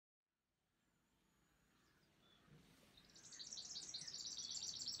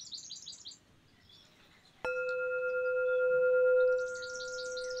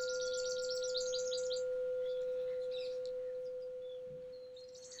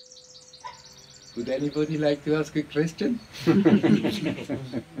Would anybody like to ask a question?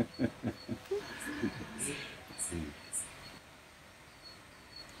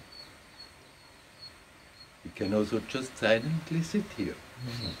 You can also just silently sit here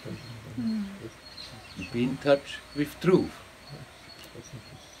and be in touch with truth.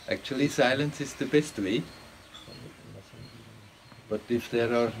 Actually, silence is the best way. But if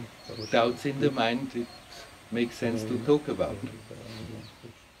there are doubts in the mind, it makes sense to talk about.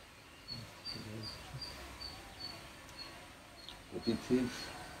 But it seems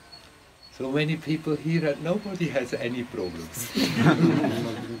so many people here and nobody has any problems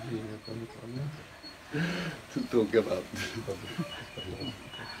to talk about.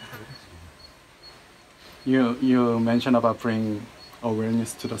 You mentioned about bringing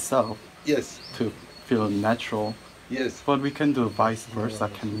awareness to the self. Yes. To feel natural. Yes. But we can do vice versa,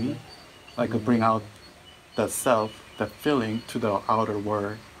 can we? Like bring out the self, the feeling, to the outer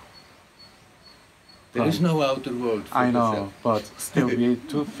world. There is no outer world for I know, the self. but still we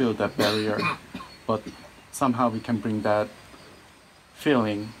do feel that barrier. But somehow we can bring that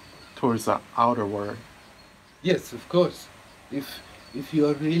feeling towards the outer world. Yes, of course. If you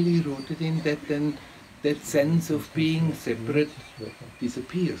are really rooted in that, then that sense of being separate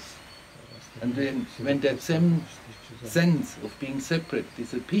disappears. And then when that same sense of being separate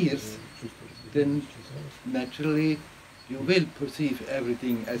disappears, then naturally you will perceive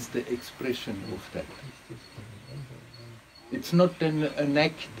everything as the expression of that. It's not then an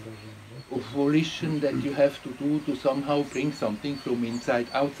act of volition that you have to do to somehow bring something from inside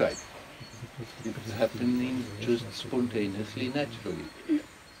outside. It's happening just spontaneously, naturally.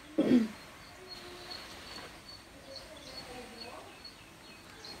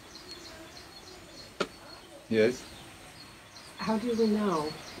 Yes? How do we know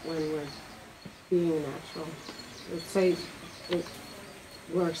when we're being natural? Let's say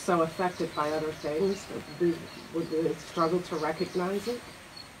we're so affected by other things that we would struggle to recognize it.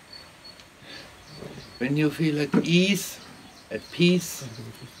 When you feel at ease, at peace,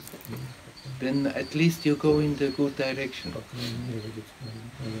 then at least you go in the good direction.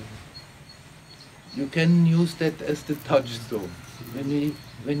 You can use that as the touchstone.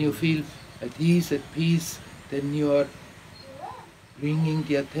 When you feel at ease, at peace, then you are bringing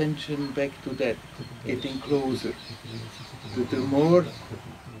the attention back to that, getting closer. So the more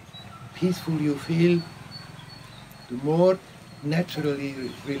peaceful you feel, the more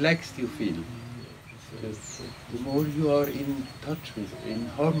naturally relaxed you feel. The more you are in touch with, in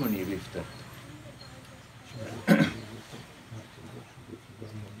harmony with that.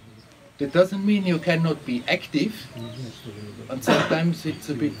 That doesn't mean you cannot be active, and sometimes it's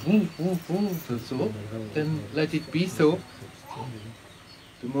a bit or so, then let it be so.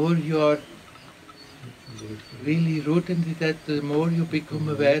 The more you are really rooted in that, the more you become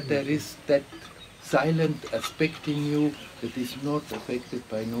aware there is that silent aspect in you that is not affected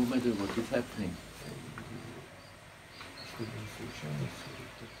by no matter what is happening.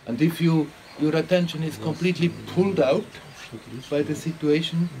 And if your attention is completely pulled out by the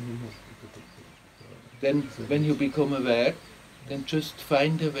situation, then when you become aware, then just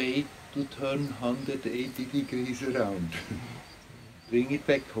find a way to turn 180 degrees around. Bring it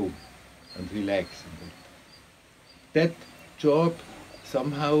back home and relax. That job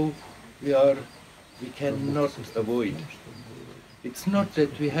somehow we cannot avoid. It's not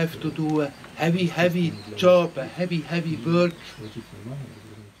that we have to do a heavy job, a heavy work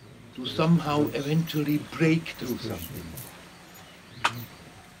to somehow eventually break through something.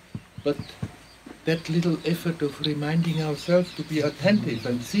 But that little effort of reminding ourselves to be attentive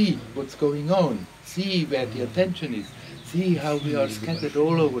and see what's going on, see where the attention is, see how we are scattered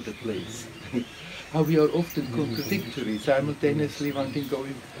all over the place, how we are often contradictory, simultaneously wanting to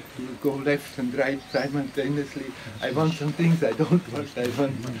go left and right, simultaneously I want some things I don't want, I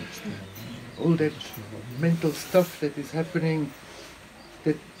want all that mental stuff that is happening,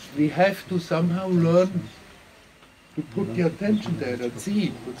 that we have to somehow learn to put the attention there and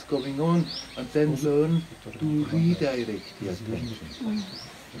see what's going on, and then learn to redirect the attention.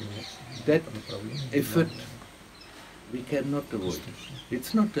 That effort we cannot avoid.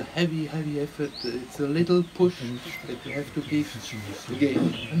 It's not a heavy effort, it's a little push that we have to give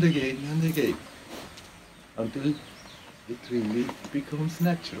again and again and again, until it really becomes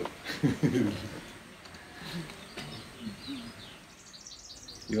natural.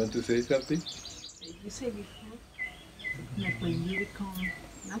 You want to say something? You said before that when you become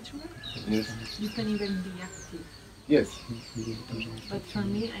natural, yes, you can even be active. Yes. But for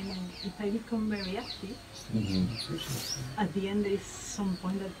me, I mean, if I become very active, at the end there is some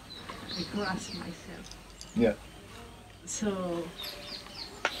point that I crush myself. Yeah. So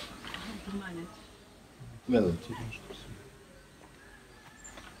to manage? Well,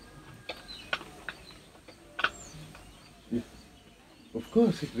 of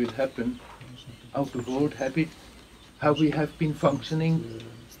course it will happen out of old habit, how we have been functioning,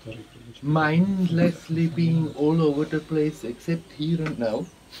 mindlessly being all over the place except here and now.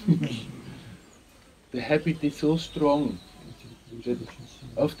 The habit is so strong that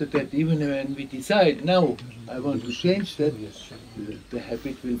after that, even when we decide, now I want to change that, the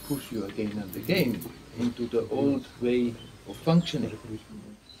habit will push you again and again into the old way of functioning.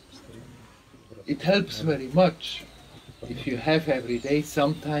 It helps very much if you have every day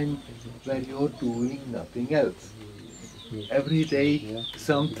some time where you're doing nothing else. Every day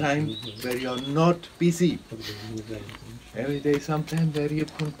some time where you're not busy. Every day some time where you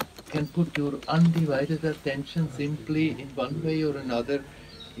can put your undivided attention simply in one way or another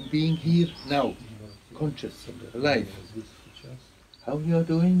in being here now, conscious, alive. How you are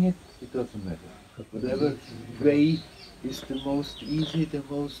doing it, it doesn't matter. Whatever way is the most easy, the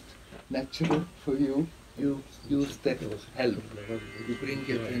most natural for you, you use that help. You bring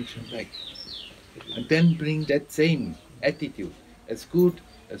your attention back. And then bring that same attitude, as good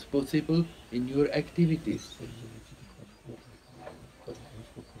as possible, in your activities.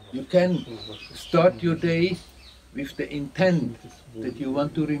 You can start your day with the intent that you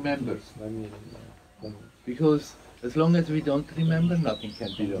want to remember. Because as long as we don't remember, nothing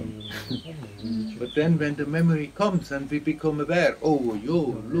can be done. But then when the memory comes and we become aware, oh,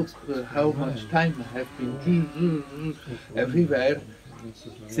 yo, look how much time I have been everywhere,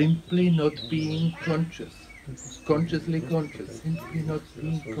 simply not being conscious, consciously conscious, simply not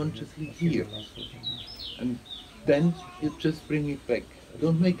being consciously here. And then you just bring it back.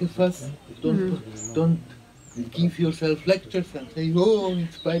 Don't make a fuss, don't give yourself lectures and say, oh,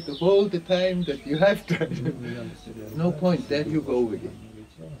 in spite of all the time that you have tried. No point, there you go again.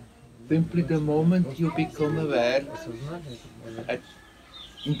 Simply the moment you become aware,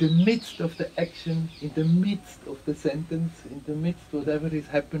 in the midst of the action, in the midst of the sentence, in the midst of whatever is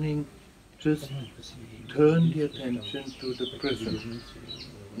happening, just turn the attention to the present,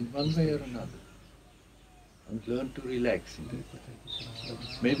 in one way or another. And learn to relax in it.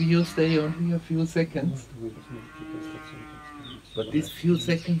 Maybe you'll stay only a few seconds, but these few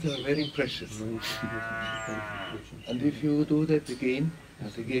seconds are very precious. And if you do that again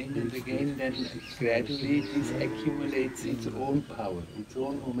and again and again, then gradually this accumulates its own power, its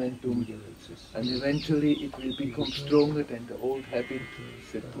own momentum, and eventually it will become stronger than the old habit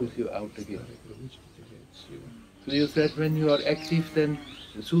that pulls you out again. So you said when you are active, then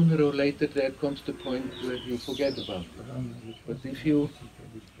sooner or later there comes the point where you forget about it. But if you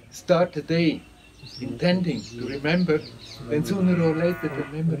start the day intending to remember, then sooner or later the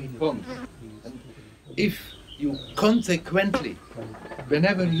memory comes. And if you consequently,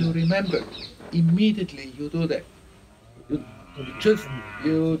 whenever you remember, immediately you do that.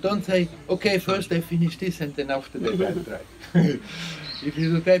 You don't say, okay, first I finish this and then after that I'll try. If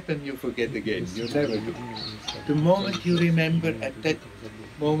you do that, then you forget again. You never do. The moment you remember, at that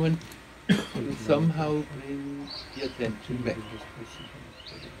moment, you somehow bring the attention back.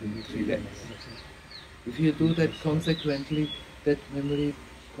 And relax. If you do that consequently, that memory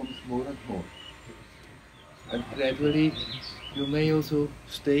comes more and more. And gradually, you may also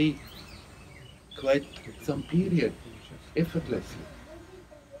stay quite some period, effortlessly,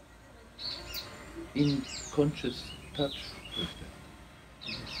 in conscious touch with that.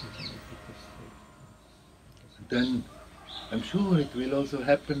 Then I'm sure it will also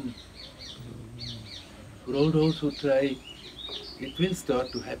happen for all those who try. It will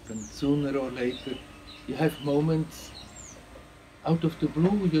start to happen sooner or later. You have moments out of the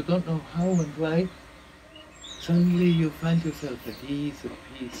blue, you don't know how and why. Suddenly you find yourself at ease, at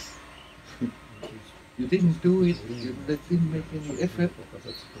peace. You didn't do it, you didn't make any effort.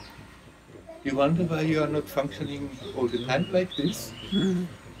 You wonder why you are not functioning all the time like this.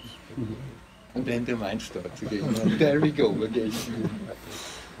 And then the mind starts again. And there we go again.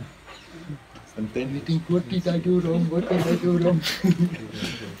 And then you think, what did I do wrong? What did I do wrong?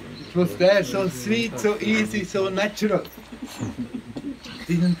 It was there, so sweet, so easy, so natural.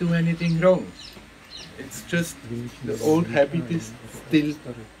 Didn't do anything wrong. It's just the old habit is still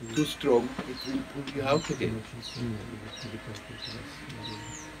too strong. It will pull you out again.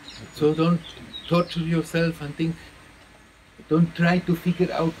 So don't torture yourself and think. Don't try to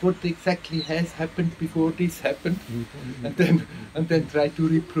figure out what exactly has happened before this happened, and then try to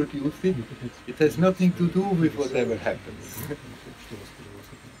reproduce it. It has nothing to do with whatever happens.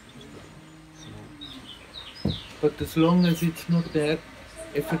 But as long as it's not there,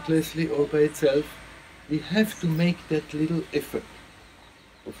 effortlessly or by itself, we have to make that little effort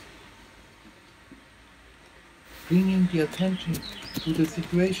of bringing the attention to the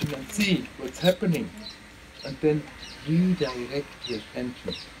situation and see what's happening, and then redirect the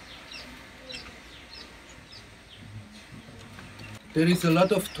attention. There is a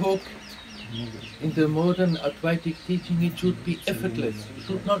lot of talk in the modern Advaitic teaching. It should be effortless. You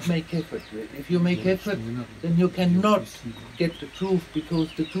should not make effort. If you make effort, then you cannot get the truth, because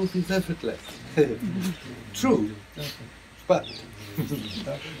the truth is effortless. True, but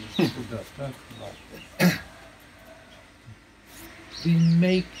we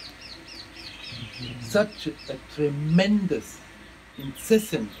make such a tremendous,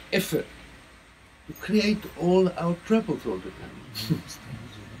 incessant effort to create all our troubles all the time.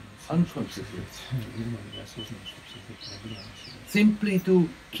 Unconsciously. Simply to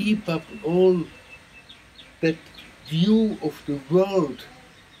keep up all that view of the world,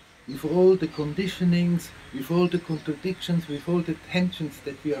 with all the conditionings, with all the contradictions, with all the tensions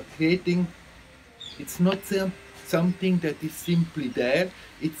that we are creating. It's not something that is simply there,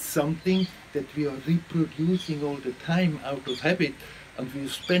 it's something that we are reproducing all the time out of habit, and we are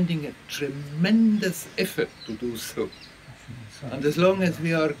spending a tremendous effort to do so. And as long as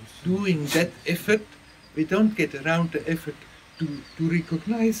we are doing that effort, we don't get around the effort to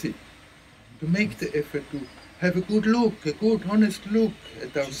recognize it, to make the effort to have a good look, a good honest look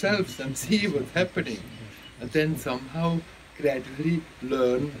at ourselves and see what's happening, and then somehow gradually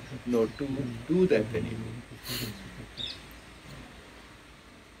learn not to do that anymore.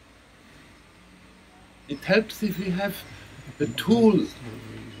 It helps if we have a tool,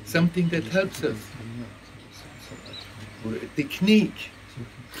 something that helps us, or a technique.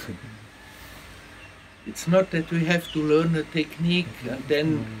 It's not that we have to learn a technique and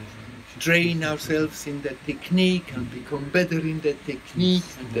then train ourselves in that technique and become better in that technique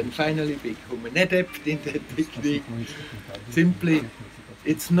and then finally become an adept in that technique. Simply,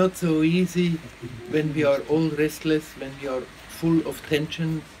 it's not so easy when we are all restless, when we are full of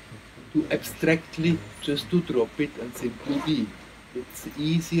tension, to abstractly just to drop it and simply be. It's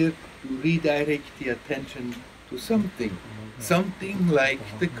easier to redirect the attention to something like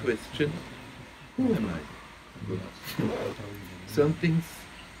the question, who am I? Something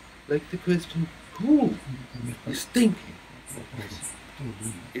like the question, who is thinking?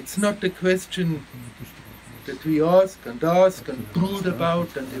 It's not the question that we ask and brood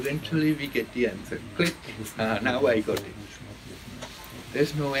about, and eventually we get the answer. Click, now I got it.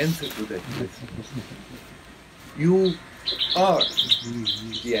 There's no answer to that question. You are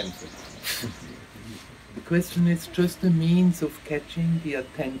the answer. The question is just a means of catching the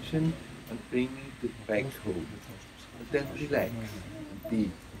attention and bringing it back home. And then relax and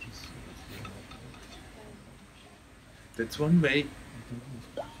be. That's one way.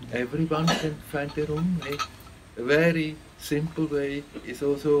 Everyone can find their own way. A very simple way is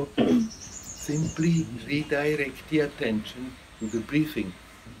also simply redirect the attention to the breathing.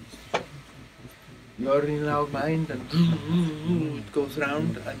 You are in our mind and it goes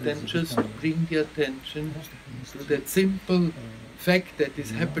round, and then just bring the attention to that simple fact that is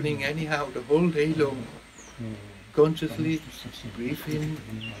happening anyhow the whole day long. Consciously breathe in,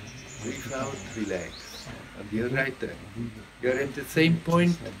 breathe out, relax. And you're right there. You're at the same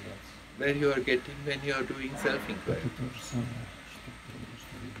point where you are getting when you are doing self-inquiry.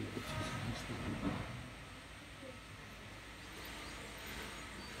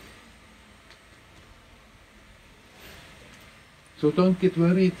 So don't get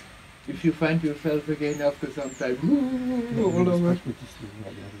worried if you find yourself again after some time all over.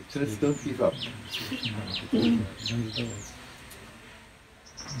 Just don't give up.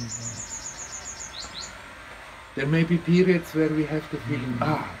 There may be periods where we have the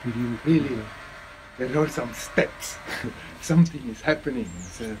feeling, really, there are some steps. Something is happening.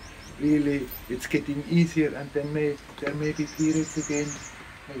 So really, it's getting easier, and then there may be periods again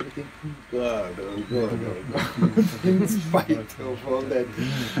where you think, God, oh God, oh God. In spite of all that,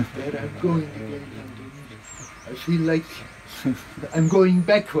 there I'm going again. I feel like I'm going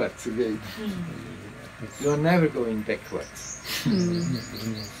backwards again. You're never going backwards.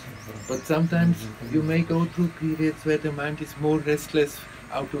 But sometimes you may go through periods where the mind is more restless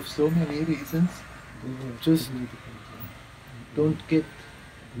out of so many reasons. Just don't get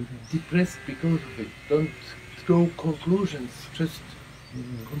depressed because of it. Don't draw conclusions. Just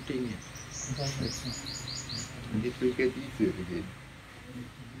continue. And it will get easier again.